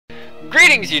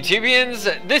Greetings,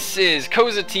 YouTubians! This is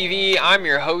Koza TV. I'm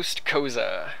your host,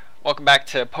 Koza. Welcome back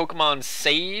to Pokemon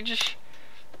Sage.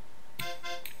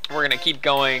 We're gonna keep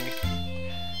going.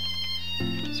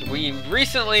 So we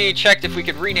recently checked if we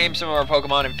could rename some of our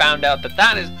Pokemon and found out that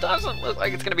doesn't look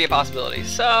like it's gonna be a possibility.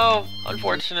 So,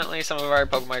 unfortunately, some of our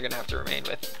Pokemon are gonna have to remain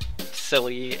with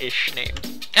silly-ish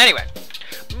names. Anyway,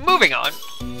 moving on.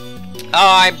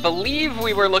 I believe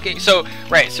we were looking, so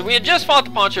we had just fought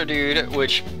the Poncho Dude,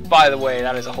 which, by the way,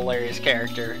 that is a hilarious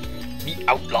character, the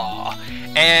Outlaw,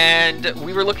 and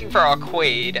we were looking for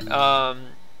Aquaid,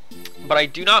 but I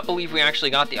do not believe we actually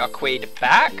got the Aquaid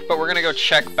back, but we're gonna go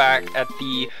check back at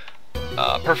the,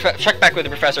 check back with the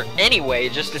professor anyway,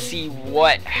 just to see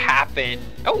what happened.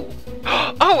 Oh,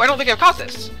 oh, I don't think I've caught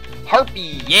this.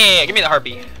 Harpy, yeah, give me the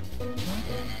Harpy.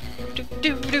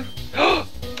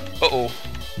 Uh-oh.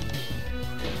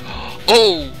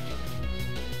 Oh!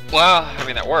 Well, I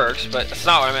mean that works, but that's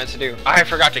not what I meant to do. I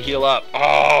forgot to heal up.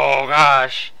 Oh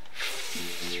gosh.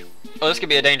 Oh, this could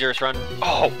be a dangerous run.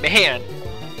 Oh man.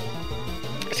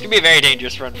 This could be a very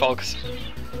dangerous run, folks.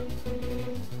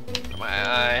 My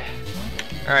eye.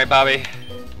 Alright, Bobby.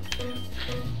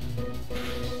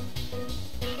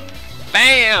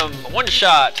 Bam! One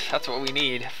shot. That's what we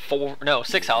need.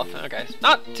 6 health. Okay.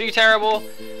 Not too terrible.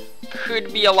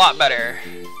 Could be a lot better.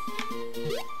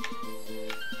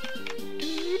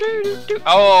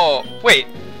 Oh, wait.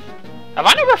 Have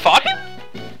I never fought him?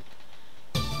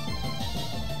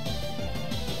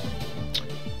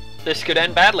 This could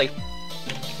end badly.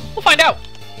 We'll find out.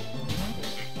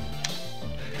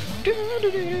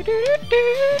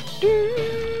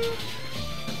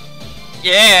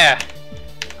 Yeah.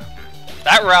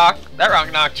 That rock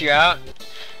knocked you out.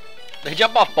 They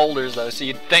jump off boulders though, so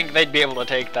you'd think they'd be able to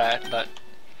take that, but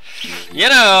you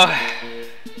know.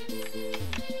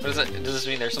 What is it? Does this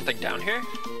mean there's something down here?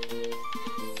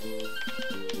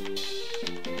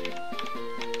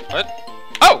 What?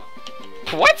 Oh!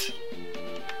 What?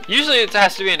 Usually it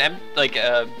has to be an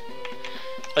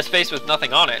a space with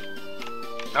nothing on it.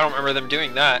 I don't remember them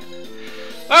doing that.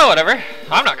 Oh, whatever.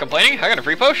 I'm not complaining. I got a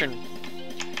free potion.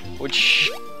 Which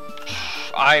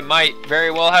I might very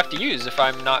well have to use if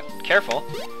I'm not careful.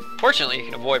 Fortunately, you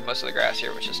can avoid most of the grass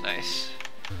here, which is nice.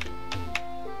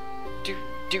 Do.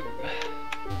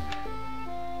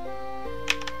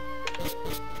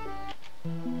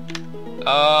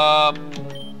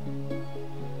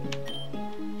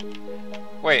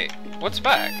 Wait, what's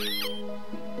back?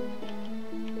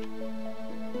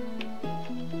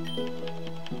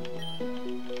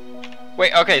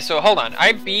 Wait, okay, so hold on.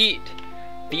 I beat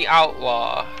the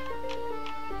Outlaw.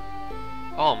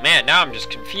 Oh man, now I'm just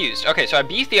confused. Okay, so I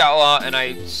beat the Outlaw and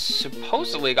I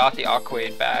supposedly got the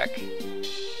Aquaid back.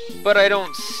 But I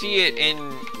don't see it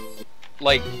in,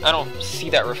 like, I don't see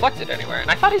that reflected anywhere. And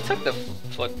I thought he took the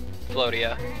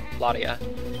Floatia,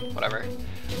 whatever.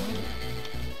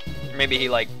 Maybe he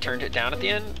like turned it down at the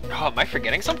end. Oh, am I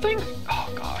forgetting something? Oh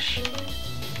gosh.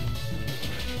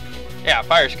 Yeah,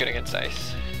 fire's good against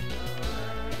ice.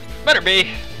 Better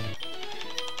be.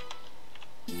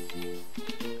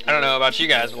 I don't know about you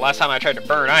guys, but last time I tried to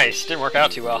burn ice, didn't work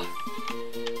out too well.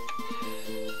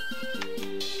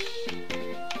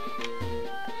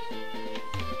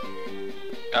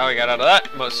 Oh, we got out of that.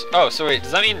 Oh, so wait,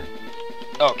 does that mean?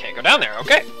 Okay, go down there.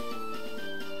 Okay.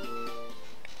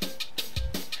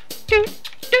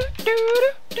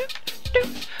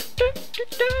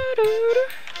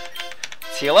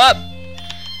 Let's heal up.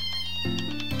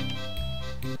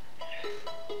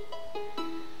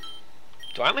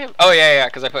 Do I only have? Oh yeah,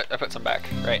 because I put some back.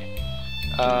 Right.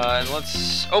 And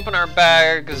let's open our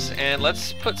bags and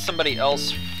let's put somebody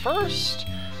else first.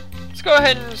 Let's go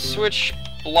ahead and switch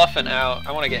Bluffin out.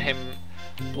 I want to get him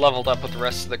leveled up with the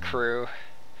rest of the crew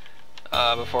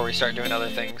before we start doing other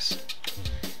things.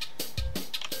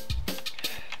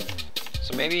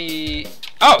 So maybe.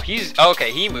 Oh, he's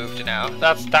okay. He moved now.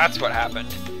 That's what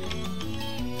happened.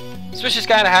 Switch this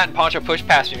guy in a hat and Poncho pushed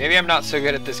past me. Maybe I'm not so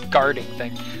good at this guarding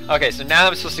thing. Okay, so now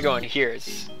I'm supposed to go in here.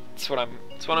 It's what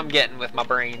I'm getting with my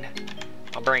brain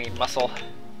muscle.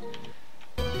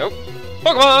 Nope.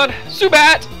 Pokemon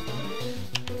Zubat.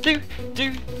 Do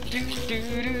do do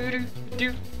do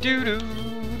do do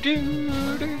do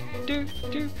do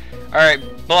do. All right,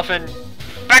 Bluffin,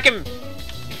 back him.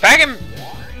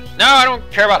 No, I don't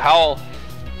care about Howl.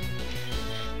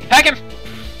 Pack him.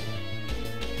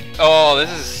 Oh,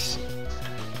 this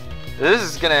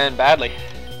is gonna end badly.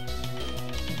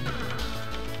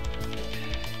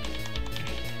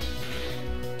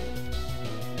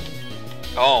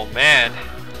 Oh man.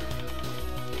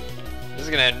 This is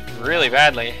gonna end really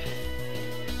badly.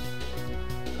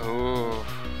 Ooh.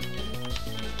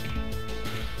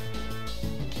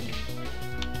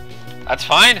 That's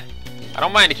fine. I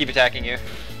don't mind to keep attacking you.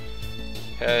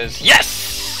 Because,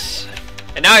 yes!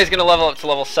 And now he's going to level up to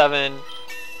level 7.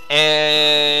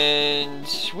 And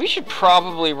we should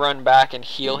probably run back and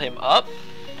heal him up.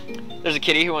 There's a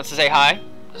kitty who wants to say hi.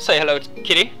 Say hello,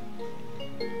 kitty.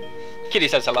 Kitty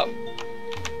says hello.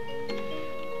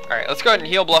 Alright, let's go ahead and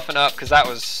heal Bluffin up, because that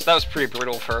was pretty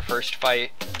brutal for our first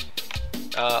fight.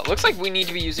 Looks like we need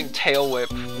to be using Tail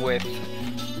Whip with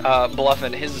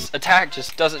Bluffin. His attack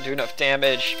just doesn't do enough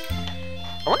damage.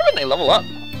 I wonder when they level up.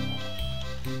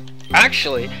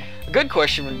 Actually, a good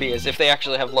question would be is if they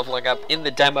actually have leveling up in the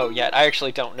demo yet. I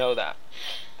actually don't know that.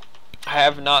 I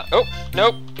have not. Oh,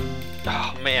 nope.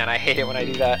 Oh man, I hate it when I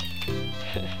do that.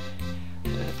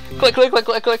 Click, click, click,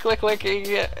 click, click, click, click,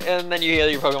 and then you heal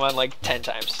your Pokemon like 10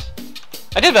 times.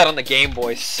 I did that on the Game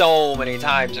Boy so many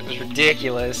times, it was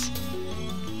ridiculous.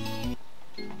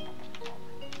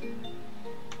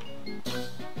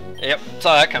 Yep,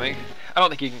 saw that coming. I don't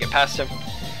think you can get past him.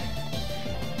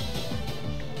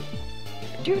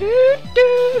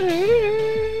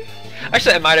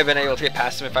 Actually, I might have been able to get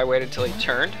past him if I waited until he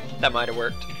turned. That might have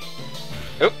worked.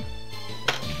 Oop.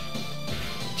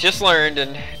 Just learned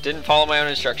and didn't follow my own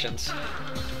instructions.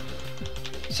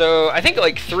 So I think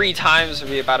like 3 times would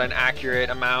be about an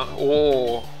accurate amount.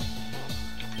 Oh.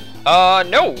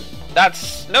 No.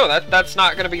 That's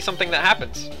not gonna be something that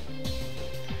happens.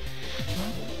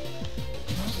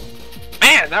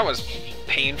 Man, that was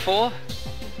painful.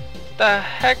 The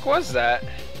heck was that?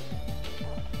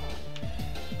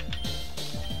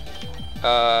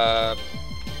 I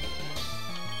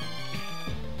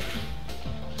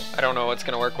don't know what's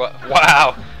gonna work well.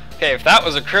 Wow. Okay, if that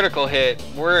was a critical hit,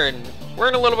 we're in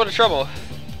a little bit of trouble.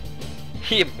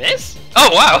 He missed? Oh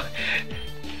wow.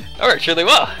 That worked really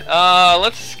well.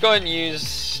 Let's go ahead and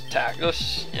use tackle.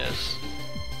 Yes.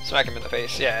 Smack him in the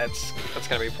face. Yeah, that's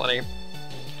gonna be plenty.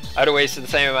 I'd have wasted the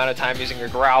same amount of time using a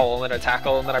growl and a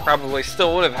tackle, and then I probably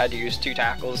still would have had to use 2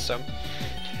 tackles, so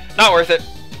not worth it.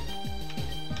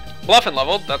 Bluffin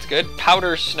leveled, that's good.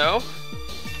 Powder Snow.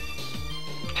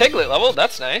 Piglet leveled,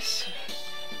 that's nice.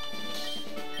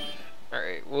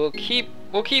 Alright, we'll keep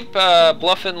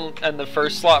Bluffin in the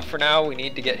first slot for now. We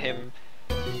need to get him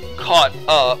caught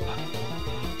up.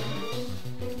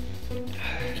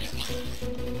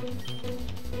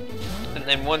 And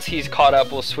then once he's caught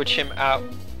up, we'll switch him out.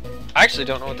 I actually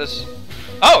don't know what this...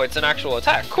 Oh, it's an actual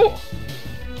attack. Cool.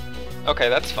 Okay,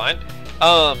 that's fine.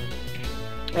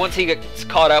 Once he gets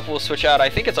caught up, we'll switch out. I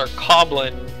think it's our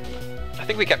Coblin. I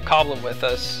think we kept Coblin with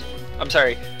us. I'm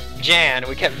sorry, Jan.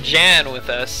 We kept Jan with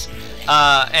us.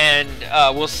 And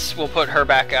we'll put her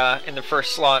back in the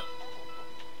first slot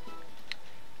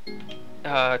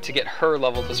to get her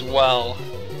leveled as well.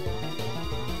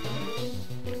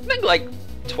 I think like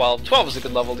 12. 12 is a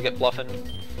good level to get Bluffin.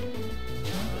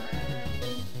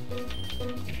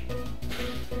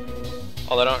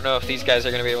 Although I don't know if these guys are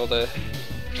going to be able to...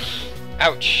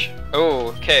 Ouch. Oh,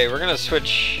 okay, we're going to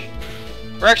switch...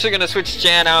 We're actually going to switch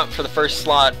Jan out for the first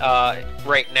slot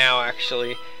right now,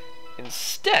 actually.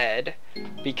 Instead,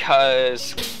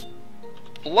 because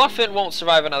Bluffin won't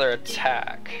survive another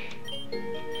attack.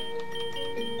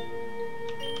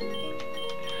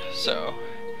 So,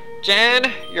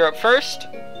 Jan, you're up first.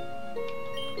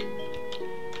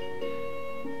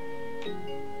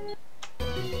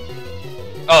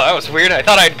 Oh, that was weird. I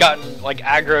thought I'd gotten like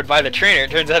aggroed by the trainer.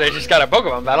 It turns out I just got a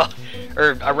Pokemon battle,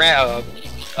 or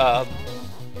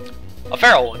a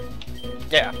feral one.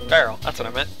 Yeah, feral. That's what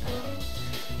I meant.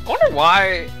 I wonder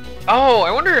why. Oh,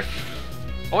 I wonder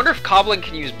if Coblin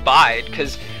can use Bide,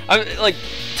 because like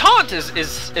Taunt is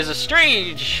a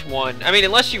strange one. I mean,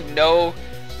 unless you know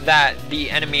that the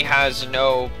enemy has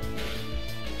no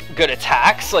good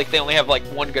attacks, like they only have like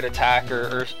 1 good attack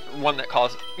or one that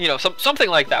causes, you know, something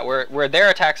like that, where their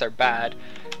attacks are bad,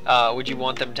 would you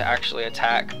want them to actually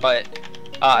attack? But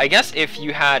I guess if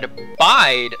you had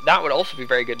Bide, that would also be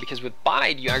very good, because with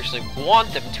Bide you actually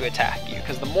want them to attack you,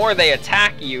 because the more they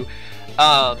attack you,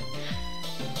 the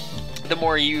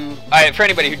more you... for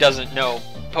anybody who doesn't know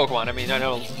Pokemon, I mean, I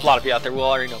know a lot of you out there will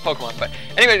already know Pokemon, but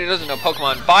anybody who doesn't know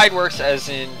Pokemon, Bide works as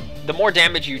in the more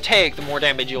damage you take, the more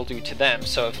damage you'll do to them.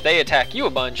 So if they attack you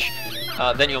a bunch,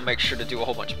 then you'll make sure to do a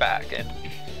whole bunch back. And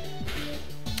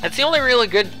it's the only really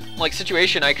good like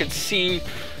situation I could see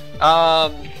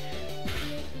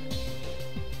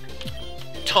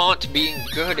Taunt being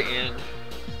good in.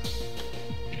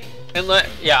 And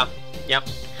yeah.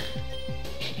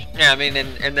 I mean,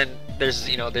 and then there's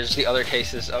there's the other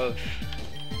cases of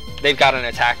they've got an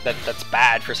attack that's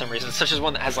bad for some reason, such as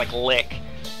one that has like Lick.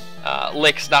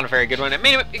 Lick's not a very good one. I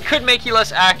mean, it could make you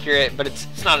less accurate, but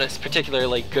it's not a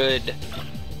particularly good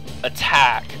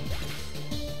attack.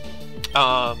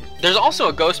 There's also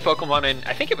a ghost Pokemon in,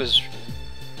 I think it was,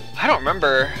 I don't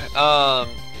remember.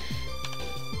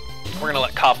 We're gonna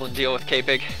let Coughlin deal with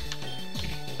K-Pig.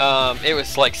 It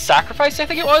was like Sacrifice, I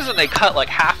think it was, and they cut like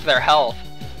half their health.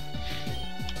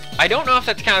 I don't know if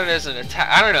that's counted as an attack.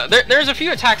 I don't know. There's a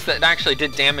few attacks that actually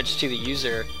did damage to the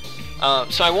user.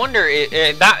 So I wonder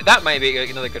that might be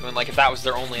another good one, like if that was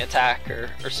their only attack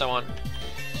or so on.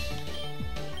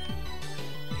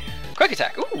 Quick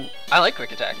Attack. Ooh, I like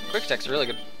Quick Attack. Quick Attack's a really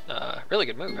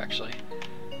good move actually.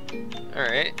 All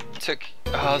right,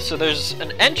 so there's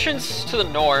an entrance to the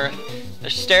north.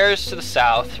 There's stairs to the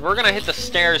south. We're gonna hit the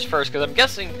stairs first because I'm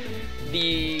guessing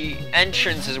the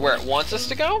entrance is where it wants us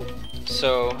to go.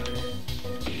 So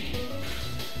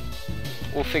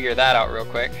we'll figure that out real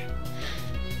quick.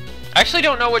 I actually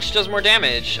don't know which does more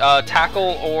damage,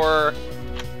 Tackle or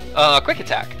Quick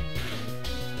Attack.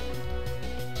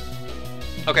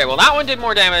 Okay, well that one did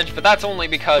more damage, but that's only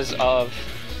because of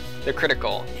the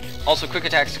critical. Also, Quick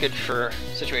Attack's good for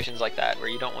situations like that where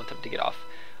you don't want them to get off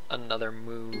another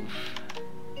move.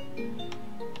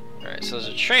 Alright, so there's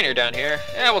a trainer down here.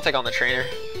 Yeah, we'll take on the trainer.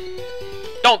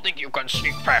 Don't think you can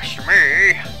sneak past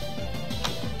me!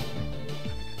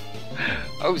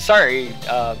 Oh, sorry,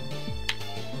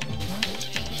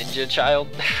 Ninja Child?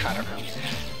 I don't know.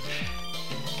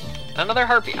 Another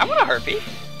Harpy. I want a Harpy.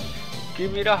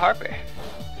 Give me the Harpy.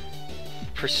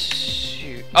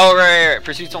 Pursuit. Oh, right.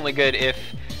 Pursuit's only good if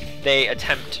they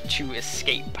attempt to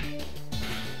escape.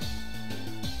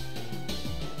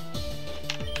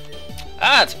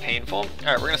 That's painful.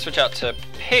 Alright, we're gonna switch out to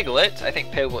Piglet. I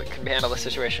think Piglet can handle the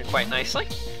situation quite nicely.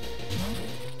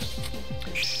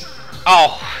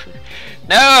 Oh!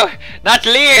 No! Not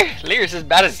Leer! Leer's as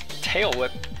bad as Tail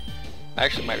Whip.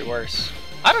 Actually, might be worse.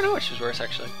 I don't know which is worse,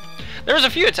 actually. There was a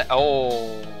few attacks.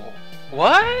 Oh.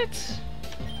 What?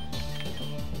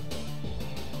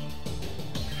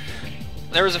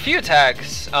 There was a few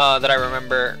attacks that I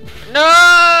remember.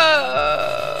 No!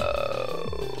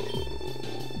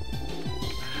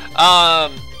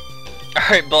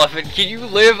 Alright, Bluffin, can you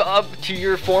live up to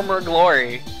your former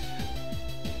glory?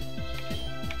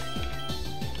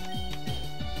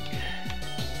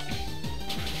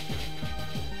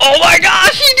 Oh my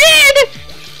gosh, he did!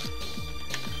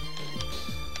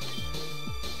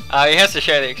 He has to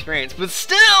share the experience, but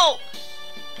still!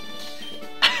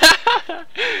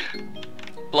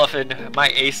 Bluffin, my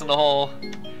ace in the hole.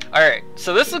 Alright,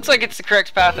 so this looks like it's the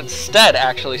correct path instead,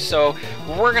 actually, so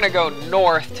we're gonna go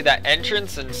north to that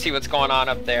entrance and see what's going on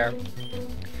up there.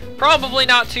 Probably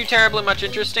not too terribly much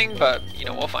interesting, but, you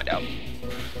know, we'll find out.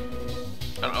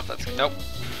 I don't know if that's... Nope.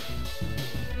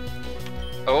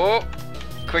 Oh!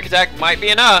 Quick Attack might be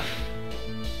enough.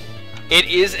 It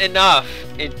is enough.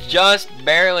 It's just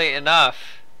barely enough.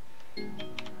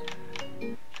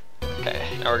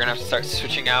 Okay, now we're gonna have to start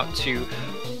switching out to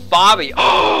Bobby.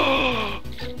 Oh!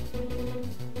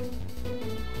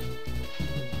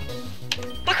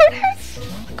 Look who it is!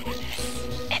 Look who it is!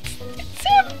 It's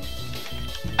him!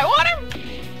 I want him!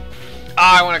 Oh,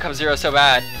 I want to come zero so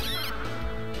bad.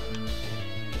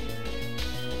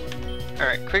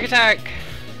 Alright, Quick Attack.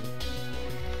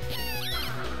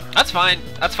 That's fine.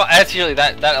 That's fine. That's usually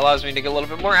that allows me to get a little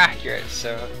bit more accurate,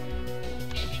 so.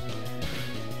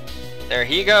 There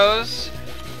he goes.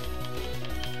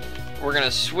 We're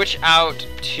gonna switch out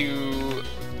to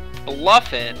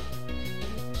Bluffin.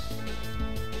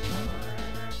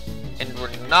 And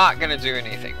we're not gonna do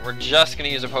anything. We're just gonna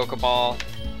use a Pokeball.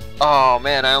 Oh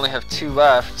man, I only have 2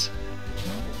 left.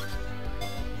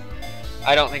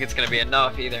 I don't think it's gonna be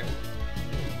enough either.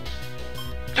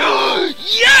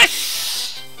 Yes!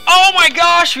 Oh my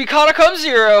gosh, we caught a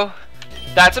Cub-Zero!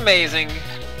 That's amazing.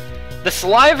 The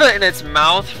saliva in its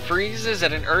mouth freezes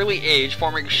at an early age,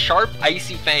 forming sharp,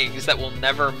 icy fangs that will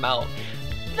never melt.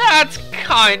 That's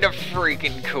kind of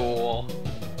freaking cool.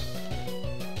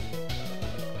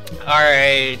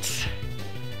 Alright.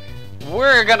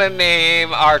 We're gonna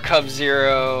name our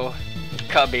Cub-Zero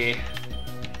Cubby.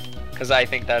 Because I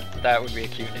think that would be a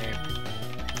cute name.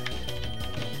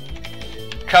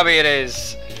 Cubby it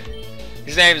is.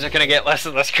 These names are gonna get less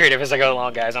and less creative as I go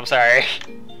along, guys. I'm sorry.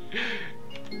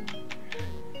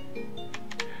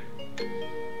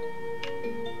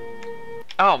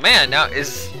 Oh man, now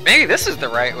maybe this is the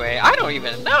right way. I don't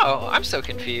even know. I'm so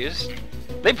confused.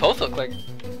 They both look like,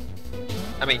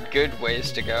 I mean, good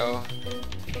ways to go.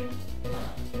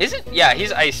 Isn't? Yeah,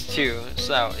 he's ice too.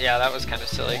 So yeah, that was kind of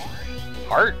silly.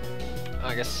 Heart? Oh,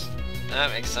 I guess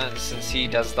that makes sense since he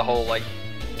does the whole like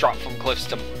drop from cliffs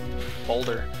to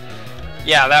boulder.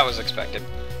 Yeah, that was expected.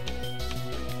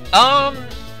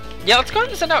 Yeah, let's go ahead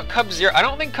and send out Cub Zero. I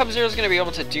don't think Cub Zero is going to be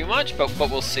able to do much, but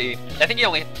we'll see. I think he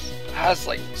only has,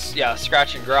 like, yeah,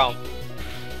 Scratch and Growl.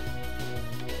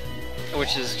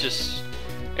 Which is just,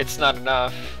 it's not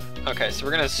enough. Okay, so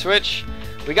we're going to switch.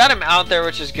 We got him out there,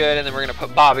 which is good, and then we're going to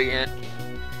put Bobby in.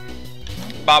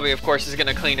 Bobby, of course, is going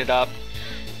to clean it up.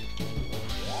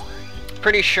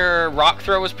 Pretty sure Rock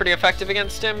Throw was pretty effective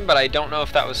against him, but I don't know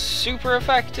if that was super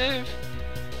effective.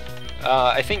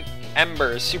 I think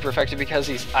Ember is super effective because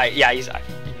he's ice. Yeah,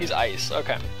 he's ice.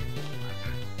 Okay.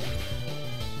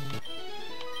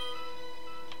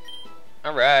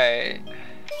 All right.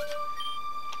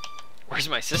 Where's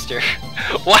my sister?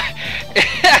 What?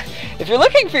 If you're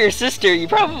looking for your sister, you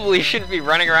probably shouldn't be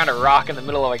running around a rock in the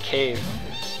middle of a cave.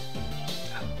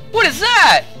 What is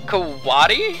that?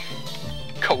 Kawadi?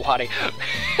 Kawadi.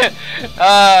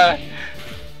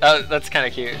 That's kind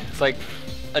of cute. It's like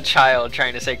a child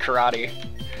trying to say karate.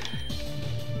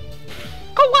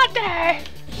 Kawadi!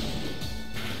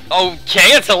 Okay,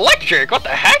 it's electric. What the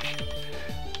heck?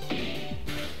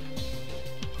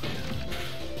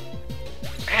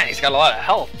 Man, he's got a lot of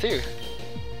health too.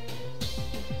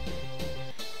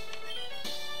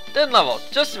 Dead level,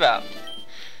 just about.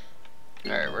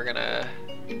 Alright, we're gonna...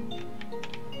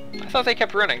 I thought they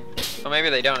kept running. Well, maybe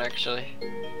they don't actually.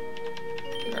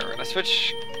 Alright, we're gonna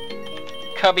switch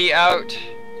Cubby out.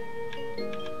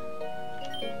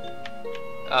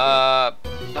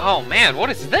 Oh man, what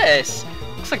is this?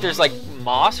 Looks like there's like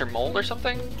moss or mold or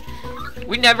something.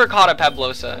 We never caught a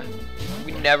Pablosa.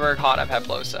 We never caught a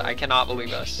Pablosa. I cannot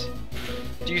believe us.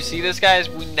 Do you see this, guys?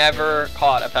 We never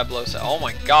caught a Pablosa. Oh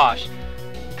my gosh.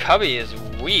 Cubby is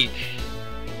weak.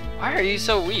 Why are you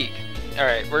so weak?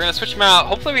 Alright, we're gonna switch him out.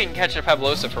 Hopefully we can catch a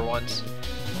Pablosa for once.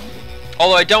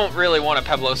 Although I don't really want a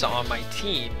Pablosa on my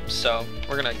team, so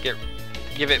we're gonna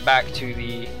give it back to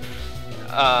the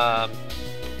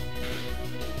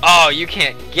oh, you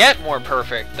can't get more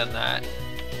perfect than that.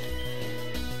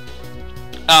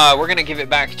 We're gonna give it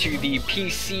back to the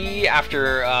PC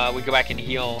after we go back and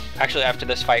heal. Actually, after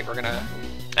this fight, we're gonna...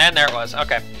 And there it was.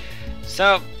 Okay.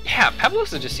 So, yeah,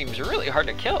 Pablosa just seems really hard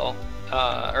to kill.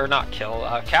 Or not kill,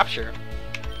 capture.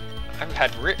 I've been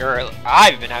having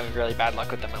really bad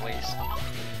luck with them at least.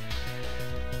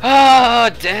 Oh,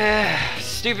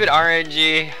 stupid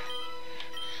R.N.G.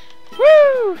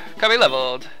 Woo! Cubby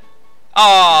leveled.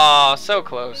 Aw, so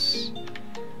close.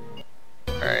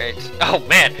 Alright. Oh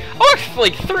man, I walked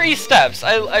like 3 steps.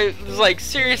 I was like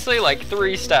seriously like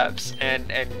 3 steps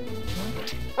and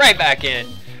right back in.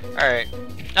 Alright,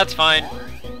 that's fine.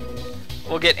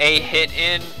 We'll get a hit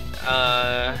in,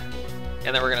 and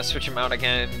then we're gonna switch him out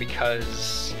again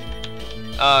because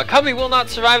Cubby will not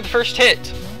survive the first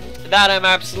hit. That I'm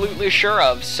absolutely sure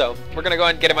of. So we're gonna go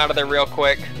ahead and get him out of there real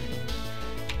quick.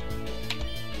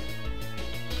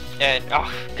 And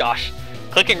oh gosh,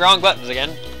 clicking wrong buttons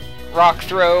again. Rock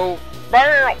throw.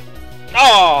 Bam!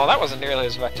 Oh, that wasn't nearly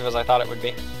as effective as I thought it would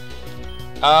be.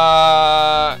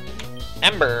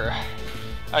 Ember.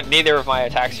 Neither of my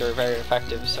attacks are very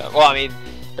effective. So, well, I mean,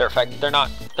 they're effective. They're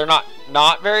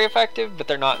not very effective, but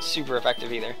they're not super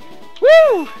effective either.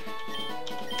 Woo!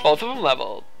 Both of them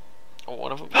leveled. Oh,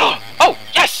 one of them. Oh,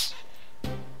 yes!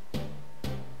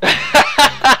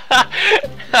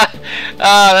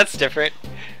 That's different.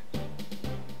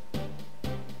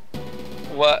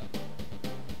 What?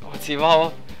 What's he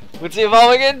evolve? What's he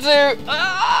evolving into?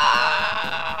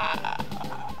 Ah!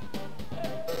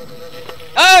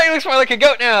 Oh, he looks more like a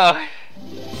goat now.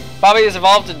 Bobby has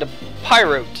evolved into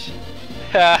Pyrote.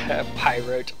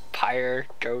 Pyrote. Pyre.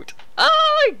 Goat.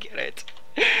 Oh, I get it.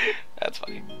 That's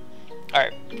funny.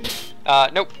 Alright.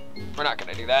 Nope. We're not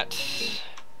gonna do that.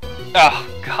 Oh,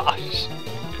 gosh.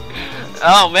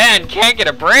 Oh, man. Can't get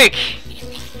a break.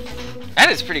 That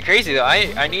is pretty crazy, though.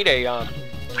 I need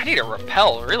a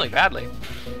repel really badly.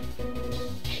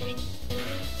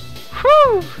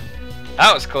 Whew!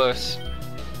 That was close.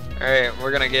 Alright,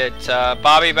 we're gonna get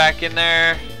Bobby back in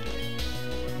there.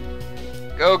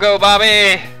 Go, go,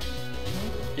 Bobby!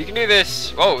 You can do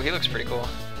this. Whoa, he looks pretty cool.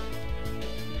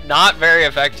 Not very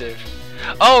effective.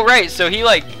 Oh, right, so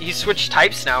he switched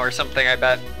types now or something, I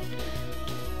bet.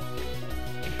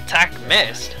 Attack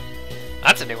missed.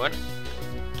 That's a new one.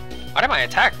 Why did my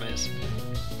attack miss?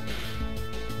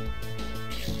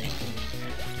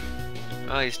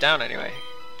 Oh, he's down anyway.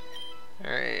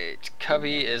 Alright,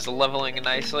 Cubby is leveling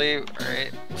nicely.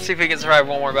 Alright, let's see if we can survive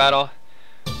one more battle.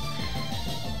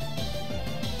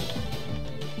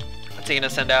 What's he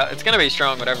gonna send out? It's gonna be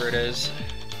strong, whatever it is.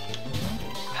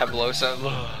 Pablosa.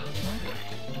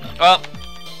 Well,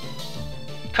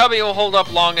 Cubby will hold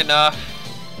up long enough.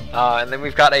 And then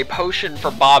we've got a potion for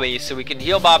Bobby, so we can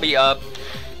heal Bobby up.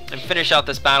 and finish out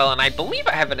this battle. And I believe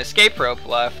I have an escape rope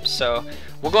left, so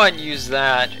we'll go ahead and use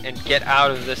that and get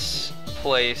out of this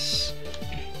place.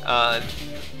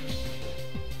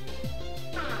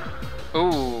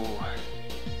 Ooh.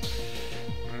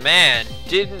 Man,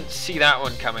 didn't see that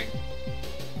one coming.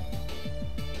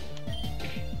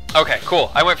 Okay, cool.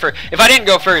 I went for... If I didn't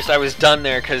go first, I was done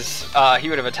there because he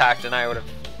would have attacked and I would have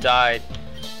died.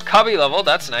 Cubby level,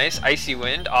 that's nice. Icy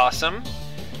Wind, awesome.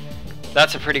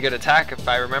 That's a pretty good attack if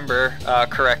I remember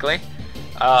correctly.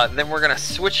 Then we're going to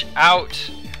switch out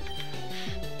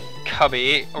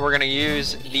Cubby. We're going to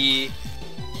use the...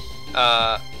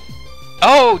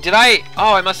 Oh, did I...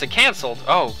 Oh, I must have canceled.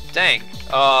 Oh, dang.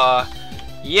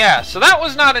 Yeah, so that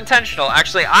was not intentional.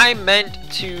 Actually, I meant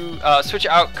to switch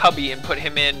out Cubby and put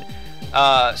him in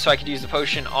so I could use the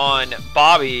potion on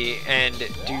Bobby and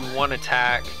do one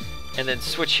attack and then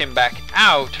switch him back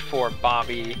out for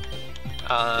Bobby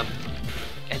and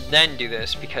then do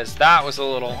this because that was a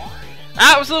little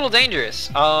dangerous.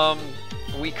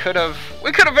 We could have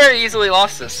very easily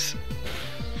lost this.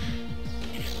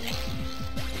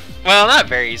 Well, not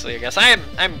very easily, I guess.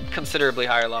 I'm considerably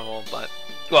higher level, but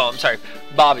well, I'm sorry,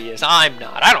 Bobby is. I'm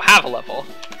not. I don't have a level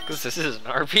because this is an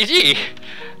RPG.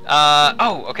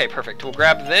 Oh, okay, perfect. We'll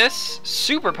grab this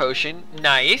super potion.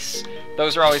 Nice.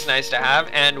 Those are always nice to have,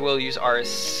 and we'll use our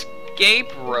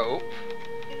escape rope.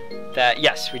 That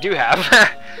yes, we do have.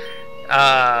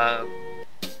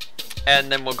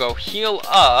 And then we'll go heal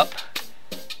up,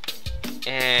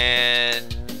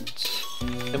 and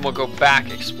then we'll go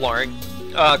back exploring.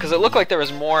 Because it looked like there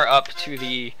was more up to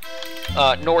the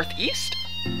northeast.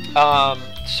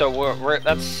 So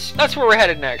that's where we're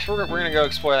headed next. We're gonna go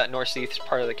explore that northeast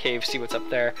part of the cave, see what's up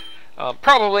there.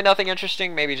 Probably nothing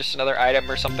interesting, maybe just another item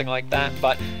or something like that.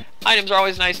 But items are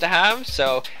always nice to have,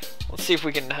 so let's see if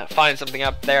we can find something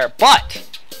up there. But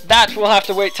that will have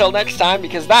to wait till next time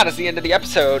because that is the end of the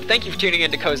episode. Thank you for tuning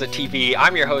in to Koza TV.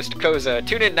 I'm your host, Koza.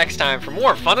 Tune in next time for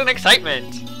more fun and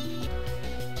excitement.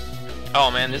 Oh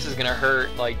man, this is gonna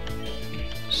hurt like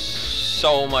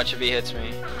so much if he hits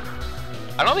me.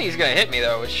 I don't think he's gonna hit me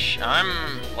though, which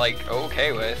I'm like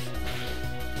okay with.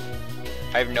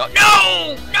 I have no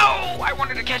I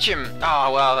wanted to catch him.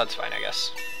 Oh well, that's fine, I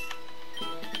guess.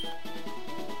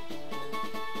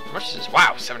 How much is this?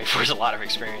 Wow, 74 is a lot of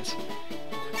experience.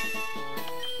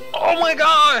 Oh my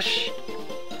gosh!